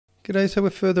G'day, so we're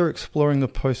further exploring the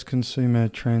post-consumer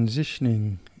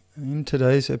transitioning. In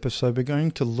today's episode, we're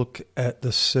going to look at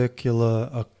the circular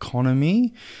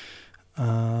economy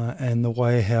and the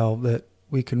way how that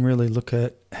we can really look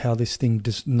at how this thing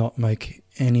does not make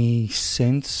any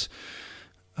sense.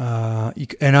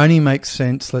 And only makes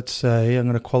sense, let's say, I'm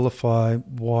going to qualify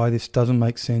why this doesn't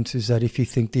make sense, is that if you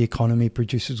think the economy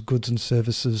produces goods and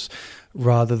services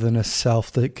rather than a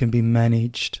self that can be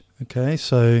managed. Okay,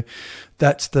 so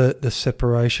that's the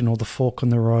separation or the fork in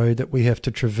the road that we have to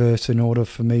traverse in order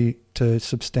for me to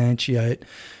substantiate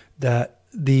that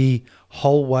the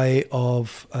whole way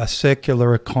of a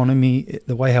circular economy,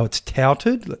 the way how it's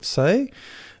touted, let's say,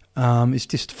 is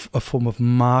just a form of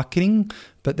marketing,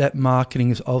 but that marketing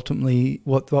is ultimately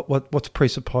what's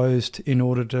presupposed in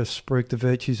order to spruik the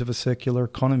virtues of a circular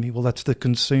economy. Well, that's the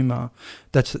consumer.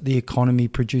 That's that the economy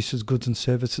produces goods and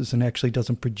services and actually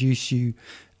doesn't produce you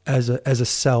as a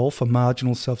self, a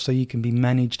marginal self, so you can be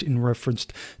managed in reference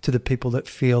to the people that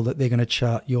feel that they're going to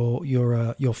chart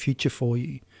your future for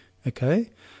you.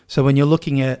 Okay, so when you're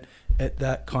looking at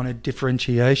that kind of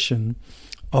differentiation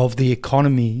of the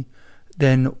economy,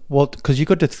 then what? Because you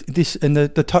got to this and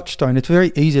the touchstone. It's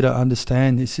very easy to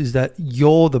understand. This is that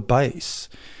you're the base.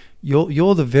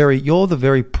 You're the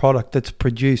very product that's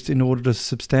produced in order to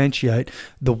substantiate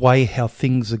the way how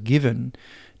things are given.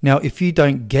 Now, if you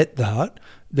don't get that,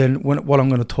 then what I'm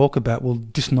going to talk about will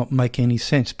just not make any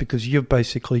sense, because you've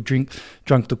basically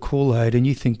drunk the Kool-Aid and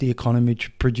you think the economy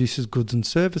produces goods and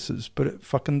services, but it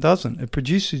fucking doesn't. It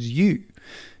produces you.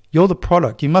 You're the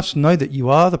product. You must know that you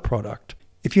are the product.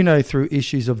 If you know through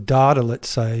issues of data, let's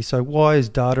say, so why is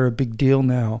data a big deal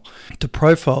now to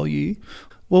profile you?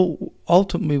 Well,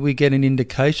 ultimately we get an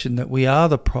indication that we are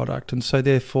the product, and so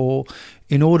therefore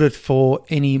in order for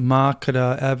any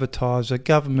marketer, advertiser,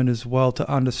 government as well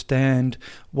to understand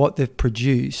what they've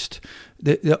produced,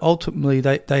 ultimately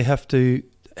they have to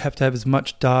have as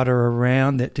much data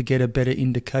around that to get a better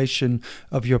indication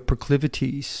of your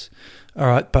proclivities. All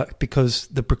right, but because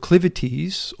the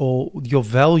proclivities or your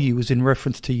value is in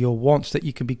reference to your wants that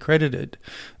you can be credited.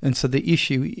 And so the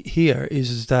issue here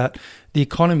is that the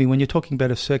economy, when you're talking about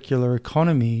a circular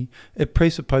economy, it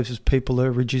presupposes people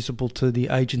are reducible to the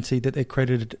agency that they're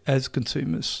credited as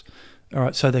consumers. All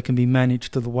right, so they can be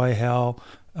managed to the way how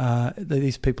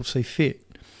these people see fit.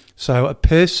 So a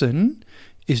person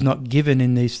is not given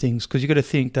in these things, because you've got to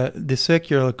think that the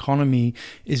circular economy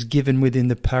is given within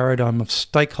the paradigm of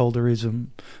stakeholderism.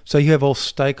 So you have all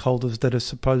stakeholders that are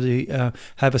supposedly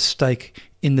have a stake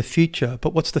in the future.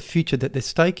 But what's the future that they're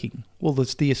staking? Well,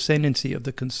 it's the ascendancy of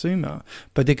the consumer.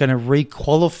 But they're going to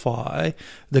re-qualify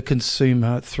the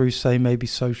consumer through, say, maybe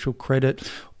social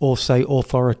credit or, say,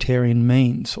 authoritarian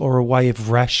means, or a way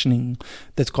of rationing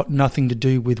that's got nothing to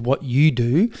do with what you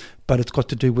do, but it's got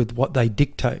to do with what they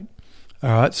dictate. All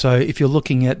right, so if you're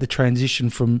looking at the transition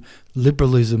from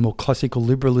liberalism or classical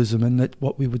liberalism, and that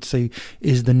what we would see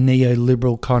is the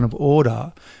neoliberal kind of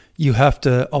order, you have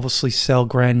to obviously sell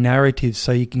grand narratives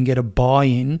so you can get a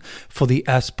buy-in for the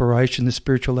aspiration, the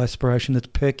spiritual aspiration that's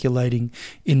percolating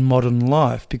in modern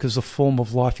life, because the form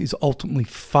of life is ultimately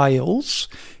fails,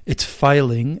 it's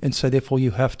failing, and so therefore you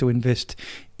have to invest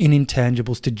in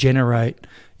intangibles to generate,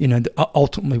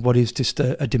 ultimately what is just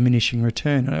a diminishing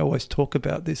return. And I always talk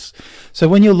about this. So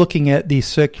when you're looking at the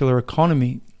circular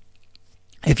economy,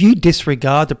 if you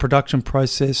disregard the production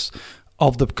process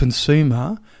of the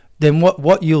consumer, then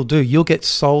what you'll do, you'll get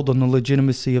sold on the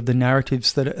legitimacy of the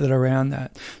narratives that are around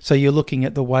that. So you're looking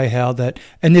at the way how that,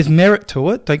 and there's merit to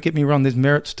it, don't get me wrong, there's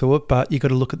merits to it, but you've got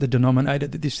to look at the denominator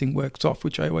that this thing works off,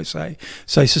 which I always say.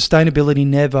 So sustainability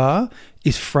never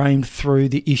is framed through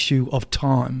the issue of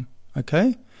time,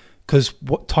 okay? Because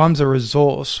what time's a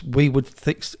resource, we would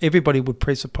think, everybody would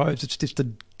presuppose it's just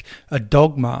a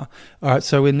dogma. All right,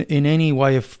 so in any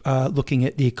way of looking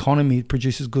at the economy, it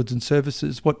produces goods and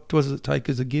services. What does it take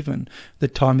as a given?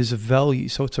 That time is a value,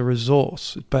 so it's a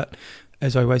resource. But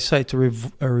as I always say, it's a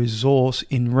resource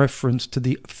in reference to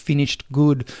the finished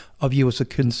good of you as a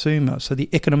consumer. So the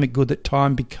economic good that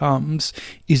time becomes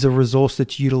is a resource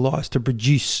that's utilised to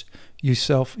produce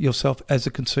yourself as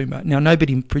a consumer. Now,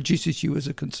 nobody produces you as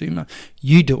a consumer.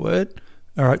 You do it,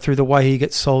 all right, through the way you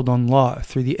get sold on life,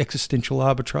 through the existential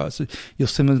arbitrage. So you'll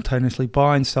simultaneously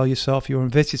buy and sell yourself, you'll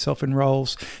invest yourself in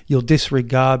roles, you'll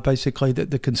disregard basically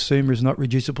that the consumer is not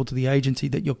reducible to the agency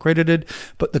that you're credited,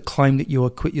 but the claim that you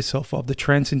acquit yourself of, the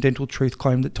transcendental truth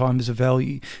claim that time is a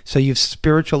value. So you've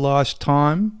spiritualized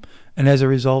time, And as a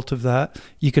result of that,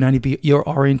 you're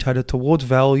orientated towards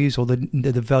values or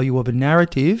the value of a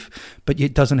narrative, but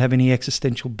it doesn't have any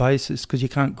existential basis because you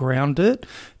can't ground it,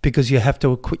 because you have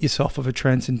to acquit yourself of a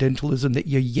transcendentalism that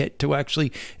you're yet to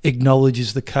actually acknowledge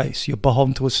is the case. You're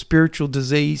beholden to a spiritual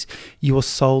disease you are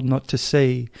sold not to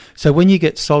see. So when you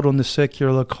get sold on the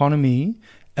circular economy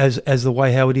as the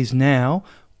way how it is now,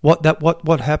 what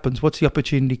happens? What's the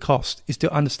opportunity cost? Is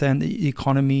to understand that the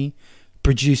economy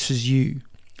produces you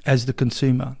as the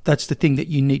consumer. That's the thing that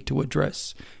you need to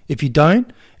address. If you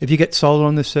get sold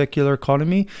on the circular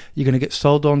economy, you're going to get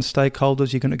sold on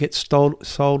stakeholders, you're going to get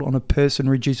sold on a person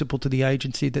reducible to the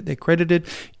agency that they're credited.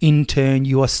 In turn,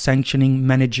 you are sanctioning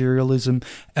managerialism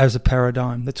as a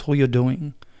paradigm. That's all you're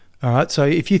doing. All right. So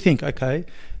if you think, okay,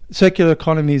 circular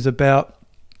economy is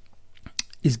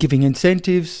giving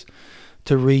incentives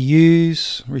to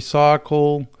reuse,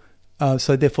 recycle,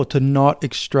 so therefore to not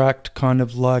extract kind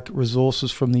of like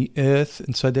resources from the earth,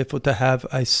 and so therefore to have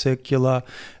a circular,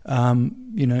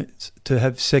 to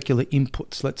have circular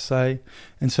inputs, let's say,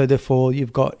 and so therefore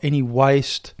you've got any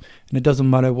waste, and it doesn't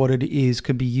matter what it is,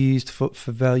 can be used for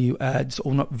value adds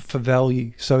or not for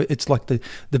value. So it's like the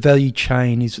value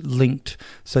chain is linked,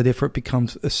 so therefore it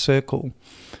becomes a circle.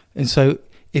 And so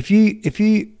if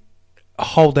you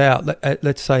hold out,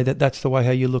 let's say that's the way how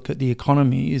you look at the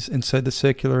economy is, and so the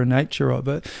circular nature of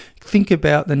it, think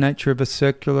about the nature of a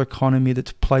circular economy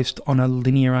that's placed on a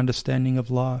linear understanding of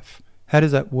life. How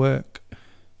does that work?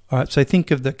 All right, so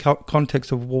think of the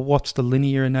context of, well, what's the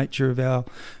linear nature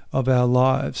of our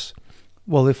lives?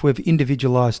 Well, if we've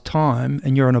individualized time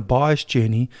and you're on a bias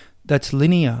journey, that's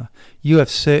linear. You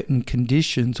have certain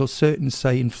conditions or certain,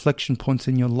 say, inflection points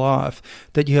in your life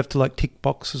that you have to like tick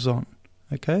boxes on,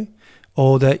 okay?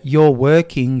 Or that you're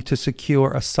working to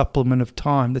secure a supplement of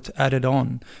time that's added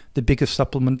on. The biggest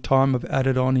supplement time of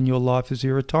added on in your life is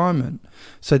your retirement.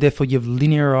 So therefore you've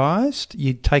linearized,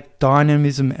 you take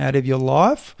dynamism out of your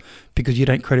life because you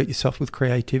don't credit yourself with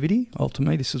creativity.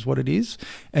 Ultimately, this is what it is.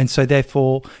 And so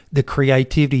therefore the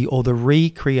creativity or the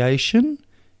recreation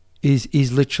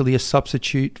is literally a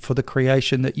substitute for the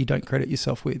creation that you don't credit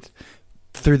yourself with,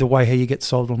 through the way how you get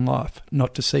sold on life,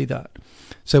 not to see that.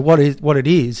 So what it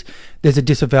is, there's a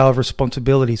disavowal of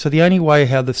responsibility. So the only way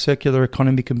how the circular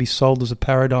economy can be sold as a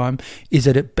paradigm is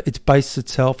that it's based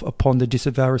itself upon the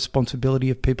disavowal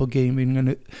responsibility of people being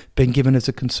given as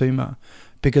a consumer.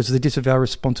 Because the disavowal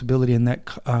responsibility in that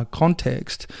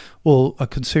context, well, a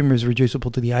consumer is reducible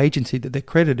to the agency that they're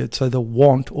credited, so the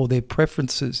want or their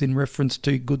preferences in reference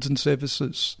to goods and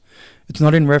services. It's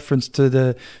not in reference to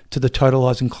the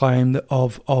totalizing claim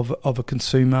of a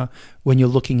consumer when you're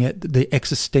looking at the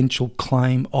existential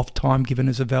claim of time given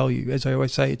as a value. As I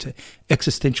always say, it's an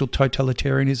existential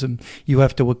totalitarianism. You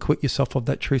have to acquit yourself of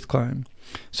that truth claim.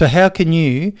 So how can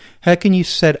you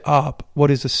set up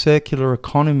what is a circular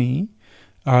economy,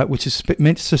 which is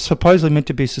supposedly meant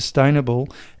to be sustainable,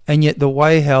 and yet the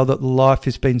way how that life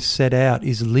has been set out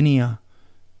is linear?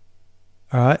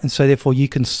 All right, and so therefore you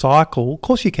can cycle. Of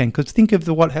course you can, because think of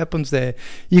what happens there.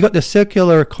 You got the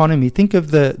circular economy. Think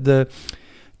of the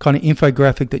kind of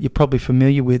infographic that you're probably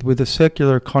familiar with, where the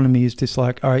circular economy is just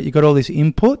like, all right, you got all these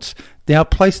inputs. Now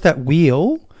place that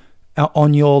wheel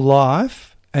on your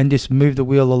life and just move the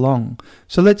wheel along.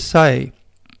 So let's say,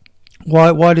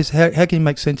 how can you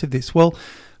make sense of this? Well,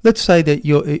 let's say that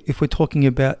if we're talking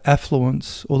about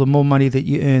affluence, or the more money that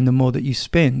you earn, the more that you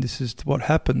spend. This is what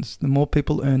happens. The more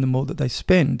people earn, the more that they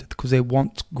spend, because their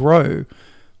wants grow.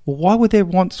 Well, why would their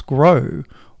wants grow?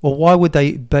 Or why would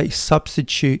they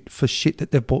substitute for shit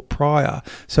that they've bought prior?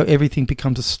 So everything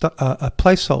becomes a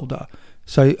placeholder.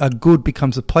 So a good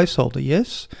becomes a placeholder,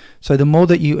 yes? So the more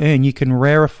that you earn, you can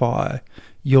rarefy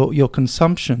your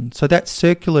consumption. So that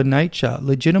circular nature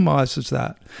legitimizes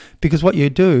that, because what you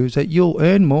do is that you'll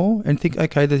earn more and think,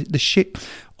 okay, the shit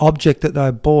object that they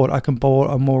bought, I can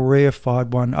buy a more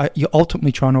rarefied one. You're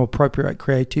ultimately trying to appropriate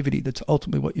creativity. That's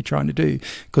ultimately what you're trying to do,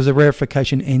 because the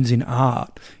rarefication ends in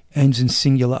art, ends in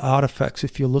singular artifacts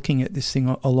if you're looking at this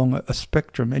thing along a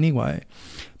spectrum anyway.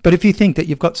 But if you think that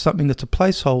you've got something that's a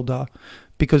placeholder,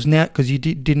 because you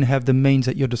didn't have the means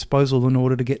at your disposal in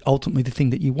order to get ultimately the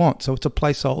thing that you want. So it's a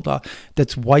placeholder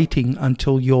that's waiting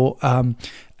until your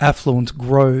affluence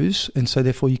grows, and so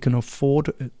therefore you can afford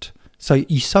it. So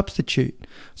you substitute.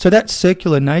 So that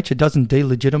circular nature doesn't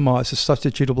delegitimize the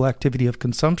substitutable activity of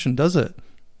consumption, does it?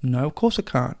 No, of course it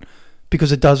can't.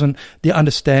 Because it doesn't, the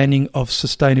understanding of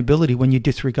sustainability, when you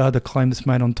disregard the claim that's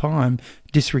made on time,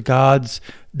 disregards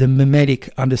the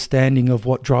mimetic understanding of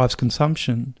what drives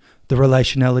consumption, the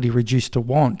relationality reduced to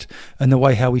want, and the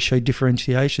way how we show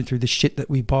differentiation through the shit that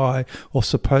we buy, or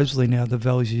supposedly now the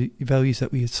values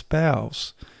that we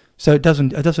espouse. So it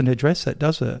doesn't address that,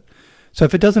 does it? So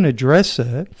if it doesn't address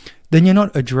it, then you're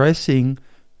not addressing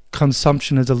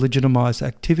consumption as a legitimized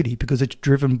activity, because it's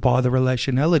driven by the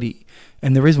relationality.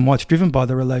 And the reason why it's driven by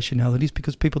the relationality is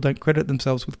because people don't credit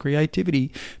themselves with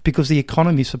creativity, because the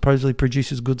economy supposedly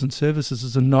produces goods and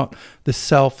services and not the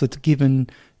self that's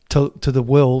given to the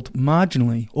world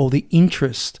marginally, or the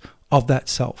interest of that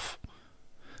self.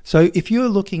 So if you're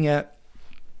looking at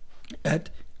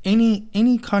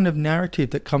any kind of narrative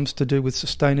that comes to do with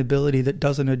sustainability that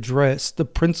doesn't address the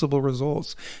principal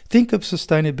resource, think of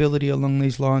sustainability along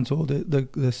these lines, or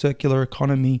the circular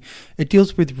economy. It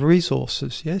deals with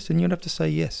resources, yes? And you'd have to say,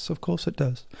 yes, of course it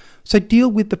does. So deal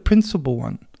with the principal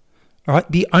one, all right?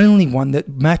 The only one that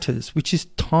matters, which is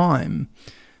time.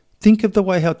 Think of the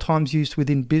way how time's used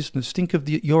within business. Think of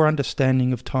your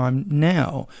understanding of time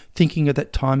now, thinking of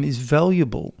that time is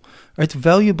valuable. It's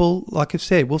valuable, like I've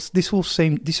said. Well, this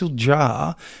will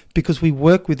jar, because we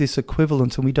work with this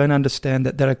equivalence and we don't understand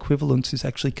that equivalence is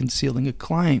actually concealing a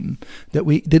claim, that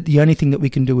the only thing that we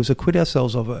can do is acquit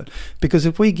ourselves of it. Because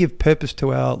if we give purpose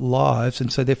to our lives,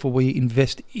 and so therefore we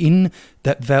invest in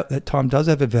that time does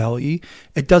have a value,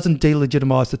 it doesn't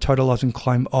delegitimize the totalizing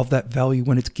claim of that value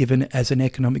when it's given as an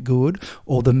economic good,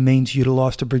 or the means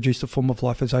utilized to produce a form of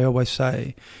life, as I always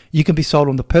say. You can be sold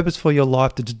on the purpose for your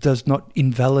life that does not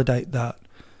invalidate that,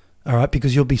 all right?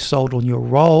 Because you'll be sold on your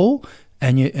role,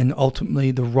 and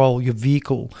ultimately the role, your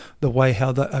vehicle, the way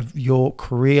how your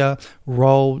career,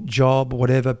 role, job,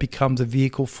 whatever, becomes a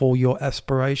vehicle for your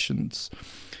aspirations.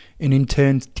 And in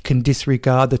turn can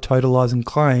disregard the totalizing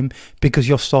claim, because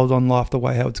you're sold on life the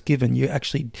way how it's given. You've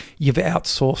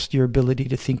outsourced your ability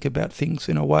to think about things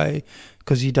in a way,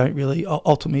 because you don't really,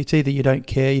 ultimately it's either you don't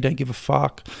care, you don't give a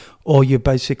fuck, or you're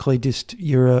basically just,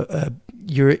 you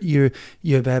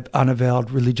have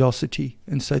unavowed religiosity,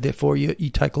 and so therefore you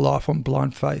take life on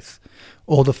blind faith,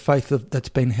 or the faith that's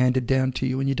been handed down to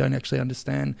you, and you don't actually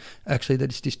understand actually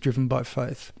that it's just driven by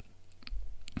faith.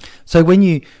 So when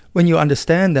you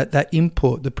understand that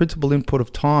input, the principal input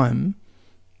of time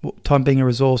being a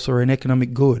resource or an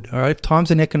economic good, all right? If time's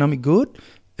an economic good,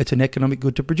 it's an economic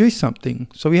good to produce something.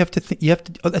 So we have to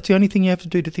that's the only thing you have to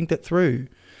do to think that through.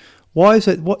 Why is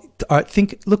it?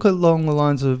 Look along the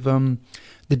lines of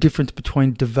the difference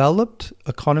between developed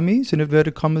economies, in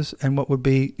inverted commas, and what would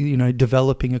be,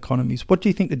 developing economies. What do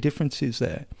you think the difference is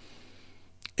there?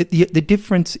 The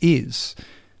difference is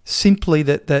simply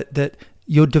that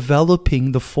you're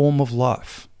developing the form of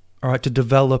life, all right, to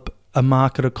develop a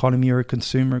market economy or a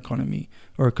consumer economy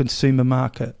or a consumer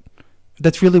market.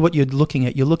 That's really what you're looking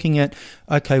at. You're looking at,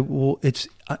 okay, well, it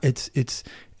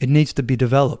needs to be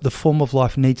developed. The form of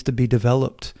life needs to be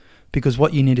developed, because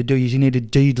what you need to do is you need to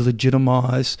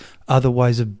delegitimize other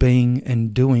ways of being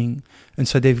and doing, and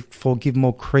so therefore give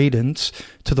more credence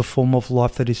to the form of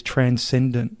life that is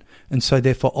transcendent. And so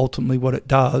therefore ultimately what it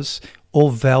does, all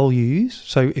values,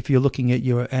 so if you're looking at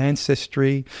your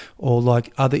ancestry or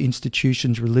like other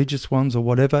institutions, religious ones or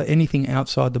whatever, anything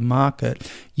outside the market,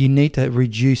 you need to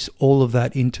reduce all of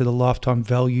that into the lifetime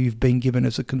value you've been given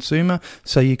as a consumer,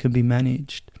 so you can be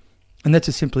managed. And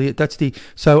that's simply it.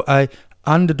 So a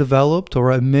underdeveloped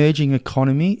or emerging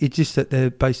economy, it's just that they're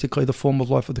basically the form of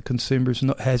life of the consumer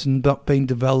has not been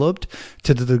developed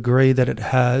to the degree that it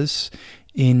has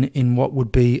in what would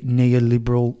be the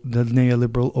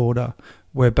neoliberal order,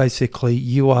 where basically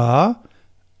you're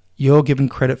given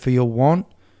credit for your want.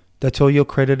 That's all you're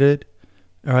credited.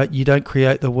 All right, you don't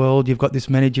create the world. You've got this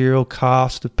managerial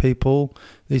caste of people,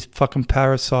 these fucking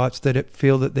parasites that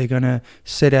feel that they're going to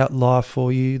set out life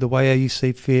for you the way how you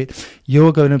see fit.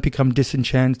 You're going to become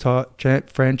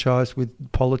disenfranchised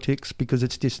with politics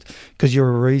because you're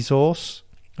a resource.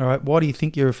 All right, why do you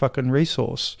think you're a fucking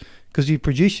resource? Because you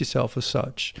produce yourself as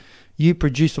such. You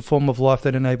produce a form of life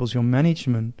that enables your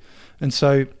management. And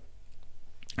so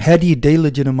how do you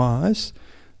delegitimize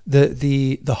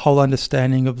the whole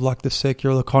understanding of like the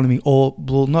circular economy? Or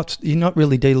you're not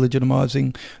really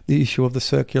delegitimizing the issue of the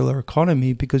circular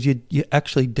economy, because you're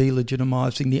actually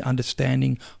delegitimizing the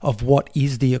understanding of what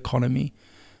is the economy.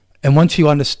 And once you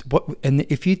understand and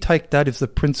if you take that as the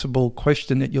principal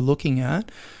question that you're looking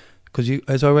at, because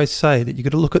as I always say, that you've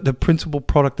got to look at the principal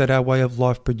product that our way of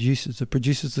life produces. It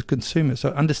produces the consumer.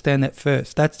 So understand that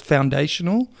first. That's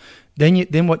foundational.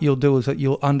 Then what you'll do is that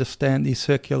you'll understand the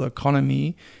circular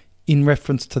economy in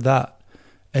reference to that.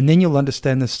 And then you'll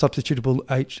understand the substitutable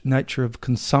nature of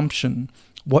consumption,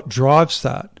 what drives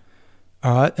that.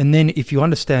 All right. And then if you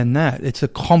understand that, it's a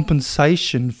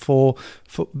compensation for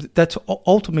that's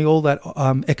ultimately all that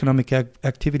economic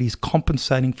activity is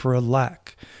compensating for a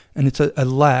lack. And it's a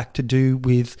lack to do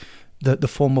with the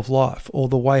form of life, or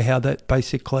the way how that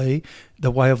basically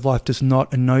the way of life does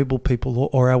not ennoble people,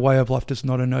 or our way of life does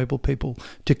not ennoble people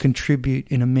to contribute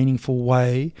in a meaningful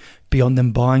way beyond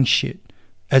them buying shit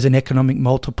as an economic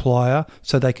multiplier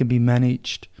so they can be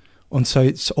managed. And so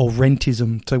it's or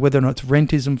rentism. So whether or not it's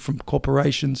rentism from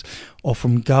corporations or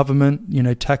from government,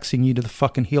 taxing you to the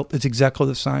fucking hilt, it's exactly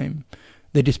the same.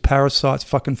 They're just parasites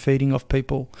fucking feeding off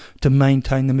people to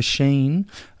maintain the machine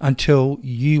until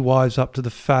you wise up to the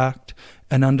fact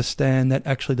and understand that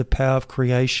actually the power of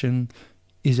creation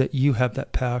is that you have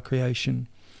that power of creation.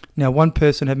 Now, one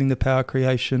person having the power of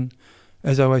creation,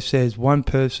 as I always says, one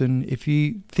person, if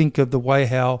you think of the way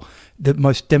how the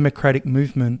most democratic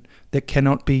movement that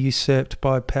cannot be usurped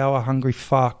by power-hungry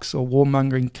fucks or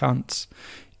warmongering cunts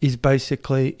is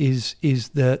basically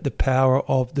the power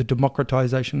of the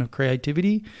democratization of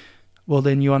creativity, well,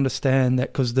 then you understand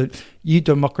that because you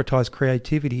democratize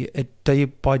creativity,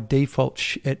 by default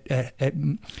it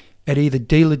either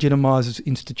delegitimizes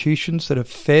institutions that are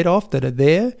fed off, that are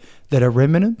there, that are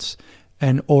remnants,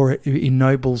 or it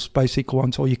ennobles basic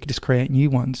ones, or you can just create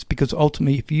new ones. Because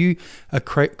ultimately, if you are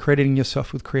crediting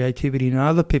yourself with creativity and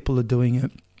other people are doing it,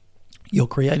 you're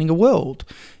creating a world.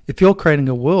 If you're creating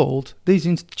a world, these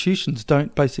institutions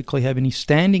don't basically have any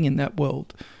standing in that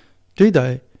world, do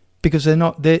they? Because they're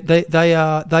not. They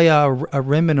are a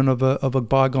remnant of a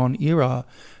bygone era.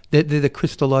 They're the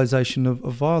crystallization of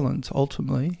violence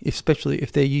ultimately, especially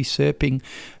if they're usurping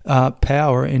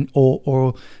power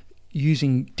or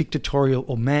using dictatorial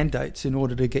or mandates in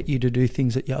order to get you to do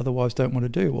things that you otherwise don't want to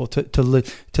do, or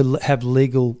to have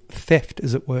legal theft,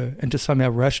 as it were, and to somehow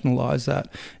rationalize that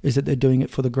is that they're doing it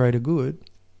for the greater good.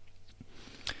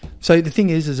 So the thing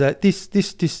is that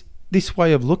this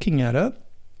way of looking at it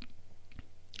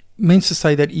means to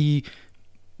say that you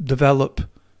develop.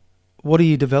 What are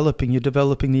you developing? You're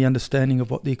developing the understanding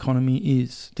of what the economy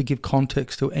is to give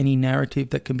context to any narrative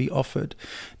that can be offered.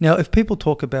 Now, if people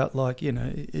talk about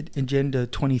Agenda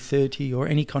 2030 or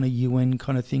any kind of UN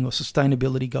kind of thing, or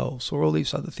sustainability goals or all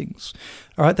these other things,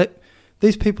 all right, that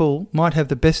these people might have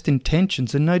the best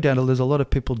intentions, and no doubt there's a lot of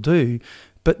people do,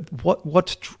 but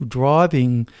what's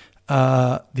driving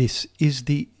this is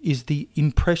the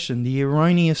impression, the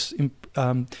erroneous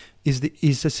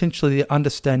is essentially the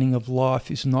understanding of life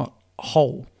is not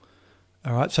whole.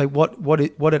 All right. So what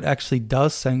it actually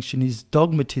does sanction is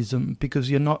dogmatism, because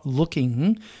you're not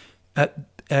looking at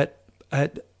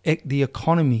the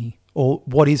economy or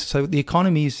what is. So the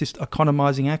economy is just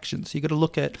economizing action. So you got to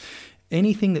look at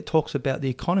anything that talks about the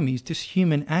economy is just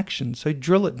human action. So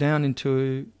drill it down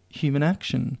into human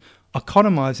action,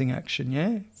 economizing action,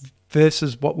 yeah,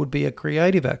 versus what would be a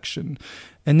creative action.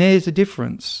 And there's a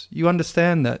difference. You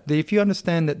understand that. If you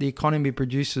understand that the economy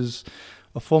produces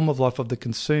a form of life of the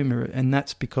consumer, and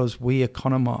that's because we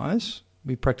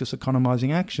practice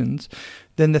economizing actions,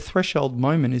 then the threshold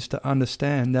moment is to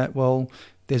understand that, well,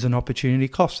 there's an opportunity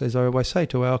cost, as I always say,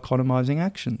 to our economizing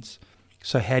actions.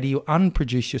 So how do you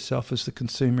unproduce yourself as the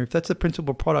consumer? If that's the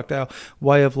principal product our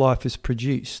way of life is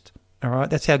produced, all right,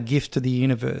 that's our gift to the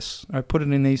universe. I put it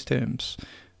in these terms.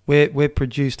 We're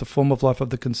produced a form of life of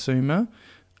the consumer,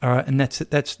 all right, and that's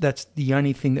the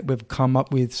only thing that we've come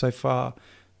up with so far.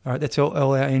 All right, that's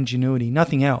all our ingenuity,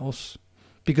 nothing else,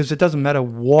 because it doesn't matter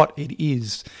what it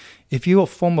is. If your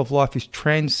form of life is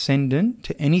transcendent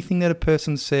to anything that a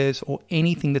person says or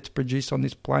anything that's produced on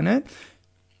this planet,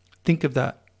 think of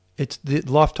that. It's the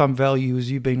lifetime value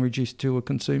is you being reduced to a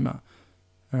consumer.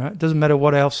 All right, it doesn't matter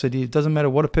what else it is. It doesn't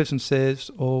matter what a person says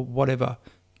or whatever.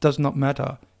 It does not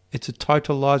matter. It's a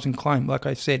totalizing claim. Like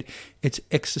I said, it's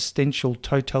existential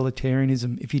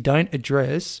totalitarianism. If you don't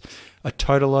address a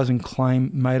totalizing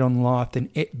claim made on life, then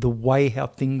the way how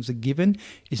things are given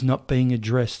is not being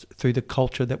addressed through the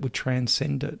culture that would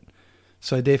transcend it.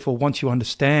 So therefore, once you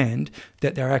understand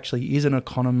that there actually is an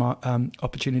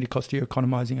opportunity cost to your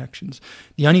economizing actions,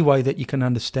 the only way that you can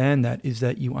understand that is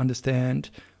that you understand,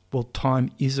 well,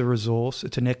 time is a resource,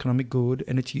 it's an economic good,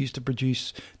 and it's used to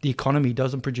produce. The economy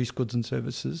doesn't produce goods and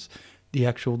services. The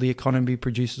economy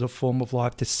produces a form of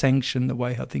life to sanction the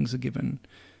way how things are given,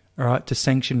 all right, to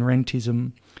sanction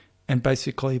rentism and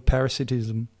basically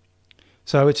parasitism.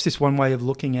 So it's just one way of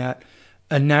looking at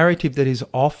a narrative that is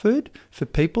offered for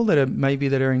people that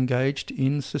are engaged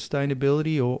in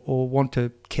sustainability or want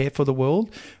to care for the world,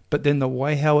 but then the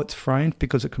way how it's framed,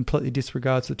 because it completely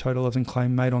disregards the totalizing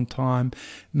claim made on time,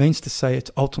 means to say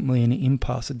it's ultimately an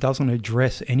impasse. It doesn't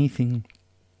address anything.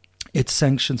 It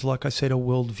sanctions, like I said, a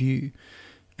worldview.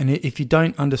 And if you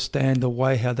don't understand the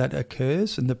way how that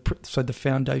occurs, and the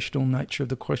foundational nature of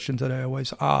the questions that I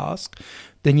always ask,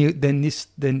 then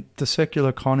the circular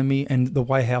economy and the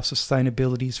way how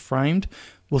sustainability is framed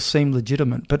will seem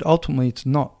legitimate, but ultimately it's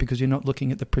not, because you're not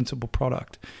looking at the principal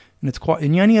product.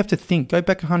 And you only have to think, go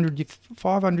back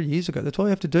 500 years ago. That's all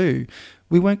you have to do.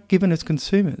 We weren't given as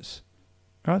consumers,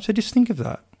 right? So just think of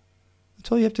that.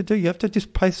 That's all you have to do. You have to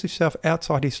just place yourself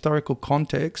outside historical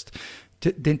context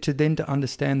to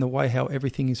understand the way how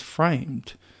everything is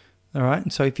framed, all right?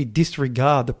 And so if you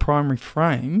disregard the primary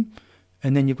frame,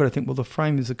 and then you've got to think, well, the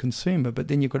frame is a consumer, but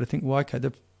then you've got to think, well, okay,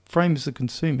 the frame is a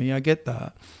consumer. Yeah, I get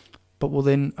that. But well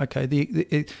then, okay,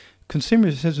 the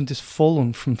consumerism hasn't just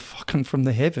fallen from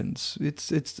the heavens.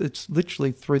 It's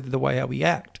literally through the way how we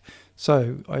act.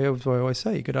 So I always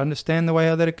say, you got to understand the way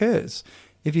how that occurs.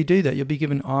 If you do that, you'll be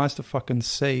given eyes to fucking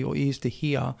see or ears to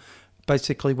hear.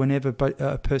 Basically, whenever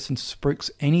a person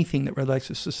spooks anything that relates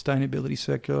to sustainability,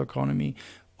 circular economy,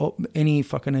 or any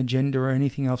fucking agenda or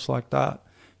anything else like that,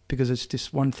 because it's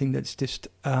just one thing that's just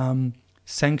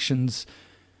sanctions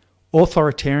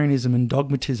authoritarianism and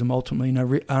dogmatism,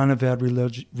 ultimately, unavowed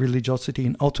religiosity,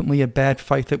 and ultimately a bad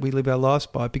faith that we live our lives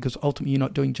by, because ultimately you're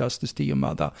not doing justice to your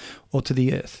mother or to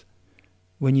the earth.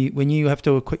 When you have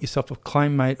to acquit yourself of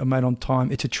claim made on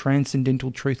time, it's a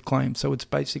transcendental truth claim. So it's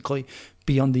basically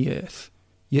beyond the earth.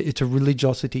 It's a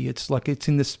religiosity. It's like it's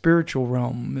in the spiritual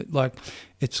realm.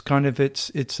 It's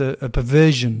a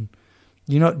perversion.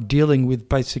 You're not dealing with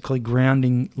basically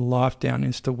grounding life down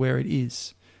as to where it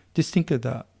is. Just think of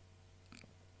that.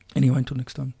 Anyway, until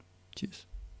next time. Cheers.